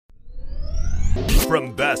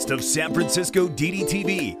From Best of San Francisco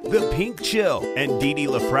DDTV, The Pink Chill, and Dee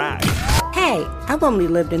LaFrac. Hey, I've only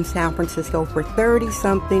lived in San Francisco for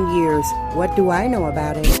 30-something years. What do I know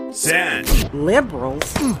about it? San.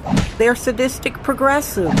 Liberals? They're sadistic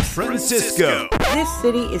progressives. Francisco. This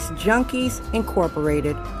city is Junkies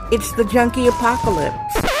Incorporated. It's the junkie apocalypse.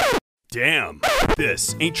 Damn,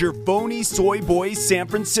 this ain't your phony soy boy San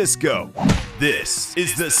Francisco. This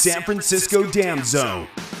is the San Francisco Dam Zone.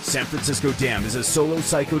 San Francisco Dam is a solo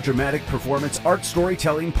psychodramatic performance art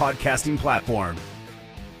storytelling podcasting platform.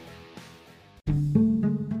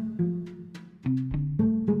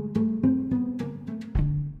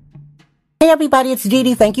 Hey everybody, it's Dee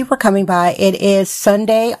Dee. Thank you for coming by. It is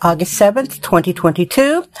Sunday, August 7th,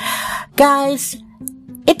 2022. Guys,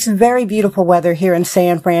 it's very beautiful weather here in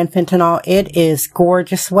San Fran, Fentanyl. It is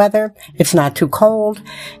gorgeous weather. It's not too cold.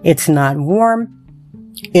 It's not warm.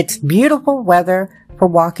 It's beautiful weather for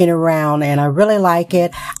walking around, and I really like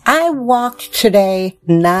it. I walked today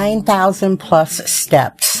 9,000 plus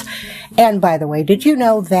steps. And by the way, did you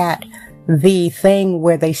know that the thing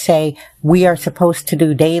where they say we are supposed to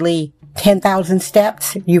do daily 10,000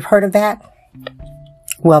 steps, you've heard of that?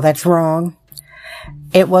 Well, that's wrong.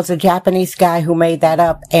 It was a Japanese guy who made that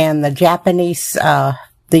up, and the Japanese,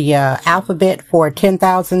 alphabet for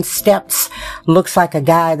 10,000 steps looks like a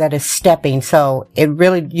guy that is stepping. So it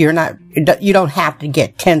really, you don't have to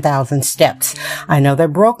get 10,000 steps. I know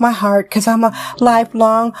that broke my heart because I'm a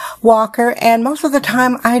lifelong walker, and most of the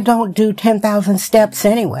time I don't do 10,000 steps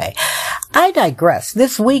anyway. I digress.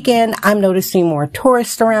 This weekend, I'm noticing more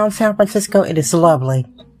tourists around San Francisco. It is lovely.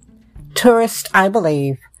 Tourists, I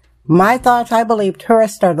believe. My thoughts, I believe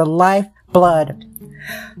tourists are the lifeblood,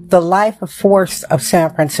 the life force of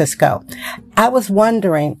San Francisco. I was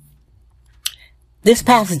wondering, this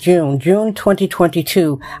past June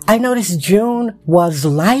 2022, I noticed June was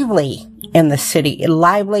lively in the city.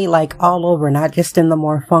 Lively like all over, not just in the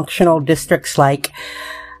more functional districts like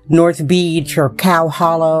North Beach or Cow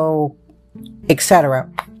Hollow, etc.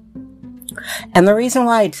 And the reason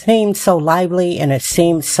why it seemed so lively and it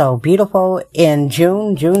seemed so beautiful in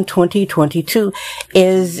June 2022,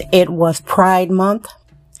 is it was Pride Month,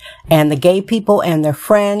 and the gay people and their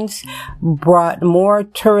friends brought more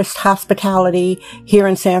tourist hospitality here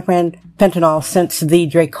in San Fran, Fentanyl, since the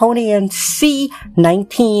draconian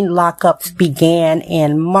C-19 lockups began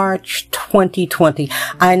in March 2020.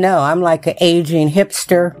 I know, I'm like an aging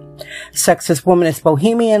hipster, sexist, womanist,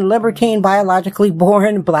 bohemian, libertine, biologically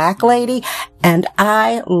born black lady, and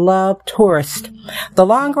I love tourists. The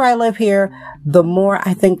longer I live here, the more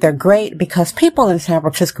I think they're great, because people in San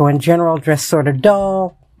Francisco in general dress sort of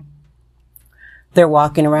dull. They're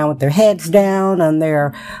walking around with their heads down on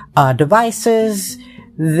their devices.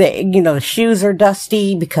 The shoes are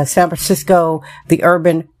dusty because San Francisco, the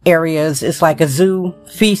urban areas, is like a zoo.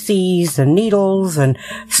 Feces and needles and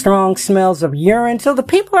strong smells of urine. So the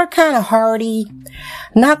people are kind of hardy.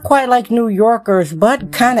 Not quite like New Yorkers,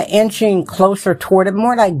 but kind of inching closer toward it.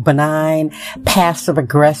 More like benign,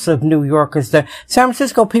 passive-aggressive New Yorkers. The San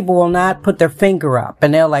Francisco people will not put their finger up,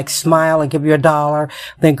 and they'll like smile and give you $1,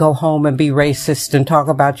 then go home and be racist and talk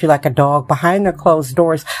about you like a dog behind their closed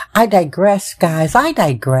doors. I digress, guys. I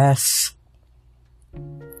digress.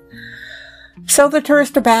 So the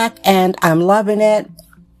tourists are back, and I'm loving it.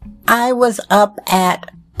 I was up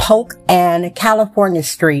at Polk and California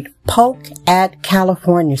Street. Polk at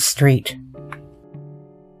California Street.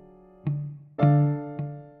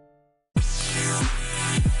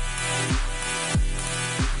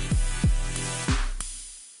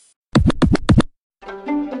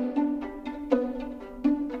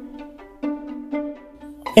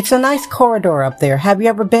 It's a nice corridor up there. Have you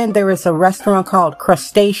ever been? There is a restaurant called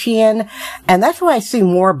Crustacean, and that's where I see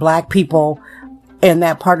more black people in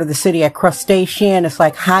that part of the city at Crustacean. It's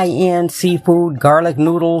like high-end seafood, garlic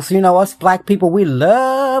noodles. Us black people, we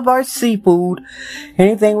love our seafood.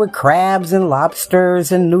 Anything with crabs and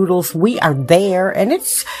lobsters and noodles, we are there. And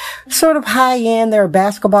it's sort of high-end. There are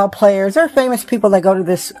basketball players. There are famous people that go to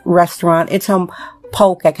this restaurant. It's on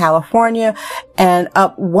Polk at California, and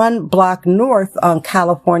up 1 block north on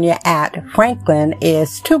California at Franklin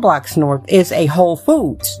is 2 blocks north is a Whole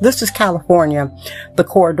Foods. This is California, the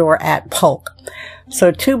corridor at Polk. So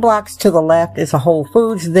 2 blocks to the left is a Whole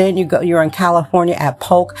Foods. Then you're in California at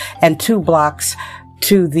Polk, and 2 blocks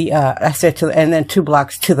to the, and then 2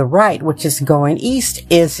 blocks to the right, which is going east,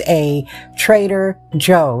 is a Trader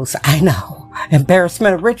Joe's. I know.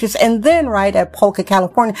 Embarrassment of riches. And then right at Polk,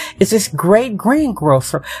 California is this great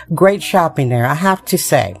greengrocer. Great shopping there, I have to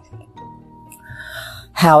say.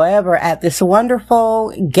 However, at this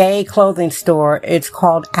wonderful gay clothing store, it's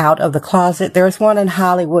called Out of the Closet. There's one in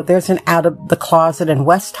Hollywood. There's an Out of the Closet in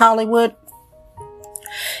West Hollywood.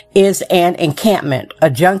 Is an encampment, a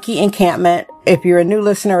junkie encampment. If you're a new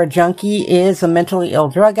listener, a junkie is a mentally ill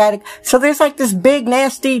drug addict. So there's like this big,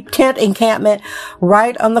 nasty tent encampment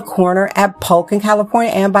right on the corner at Polk in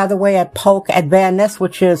California. And by the way, at Polk at Van Ness,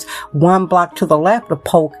 which is 1 block to the left of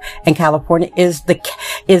Polk in California, is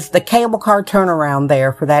the cable car turnaround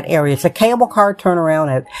there for that area. It's a cable car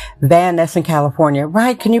turnaround at Van Ness in California.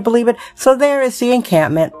 Right? Can you believe it? So there is the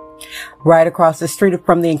encampment. Right across the street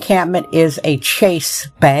from the encampment is a Chase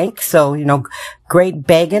Bank. So, great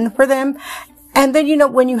begging for them. And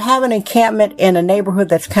then, when you have an encampment in a neighborhood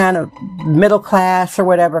that's kind of middle class or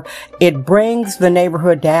whatever, it brings the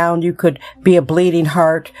neighborhood down. You could be a bleeding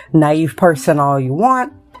heart, naive person all you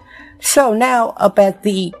want. So now up at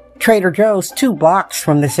the Trader Joe's 2 blocks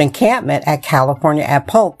from this encampment at California at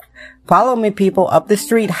Polk, follow me, people, up the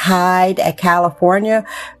street, Hyde at California.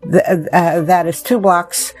 That is 2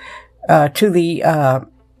 blocks to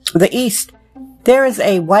the east. There is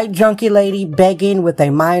a white junkie lady begging with a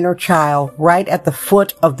minor child right at the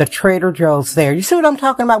foot of the Trader Joe's there. You see what I'm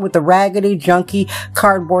talking about with the raggedy junkie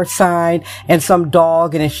cardboard sign and some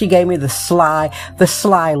dog, and then she gave me the sly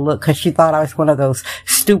look because she thought I was one of those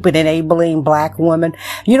stupid enabling black women.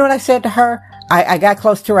 You know what I said to her? I got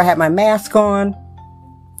close to her. I had my mask on.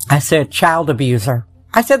 I said, child abuser.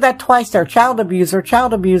 I said that twice there. Child abuser,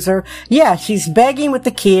 child abuser. Yeah, she's begging with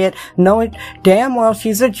the kid, knowing damn well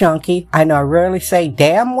she's a junkie. I know I rarely say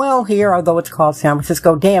damn well here, although it's called San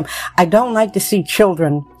Francisco Damn. I don't like to see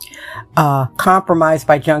children compromised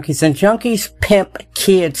by junkies, and junkies pimp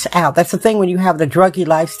kids out. That's the thing when you have the druggie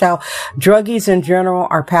lifestyle. Druggies in general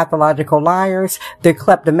are pathological liars. They're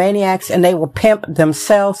kleptomaniacs, and they will pimp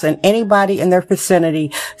themselves and anybody in their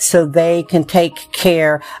vicinity so they can take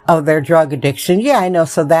care of their drug addiction. Yeah, I know.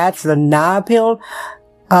 So that's the Nob Hill.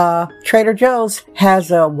 Trader Joe's has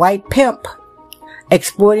a white pimp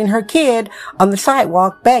exploiting her kid on the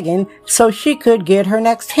sidewalk begging so she could get her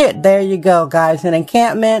next hit. There you go, guys. An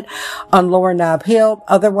encampment on Lower Nob Hill.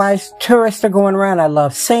 Otherwise, tourists are going around. I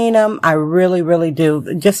love seeing them. I really, really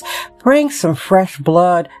do. Just bring some fresh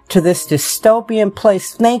blood to this dystopian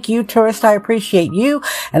place. Thank you, tourists. I appreciate you,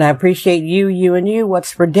 and I appreciate you and you.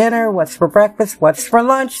 What's for dinner? What's for breakfast? What's for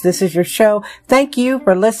lunch? This is your show. Thank you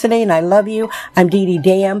for listening. I love you. I'm Dee Dee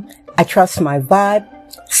Dam. I trust my vibe.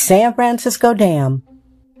 San Francisco Dam.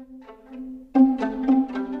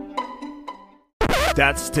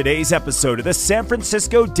 That's today's episode of the San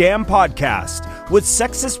Francisco Dam Podcast with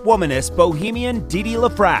sexist womanist bohemian Dee Dee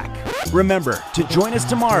LaFrac. Remember to join us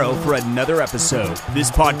tomorrow for another episode.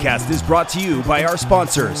 This podcast is brought to you by our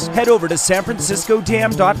sponsors. Head over to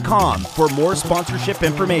sanfranciscodam.com for more sponsorship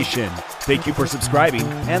information. Thank you for subscribing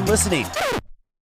and listening.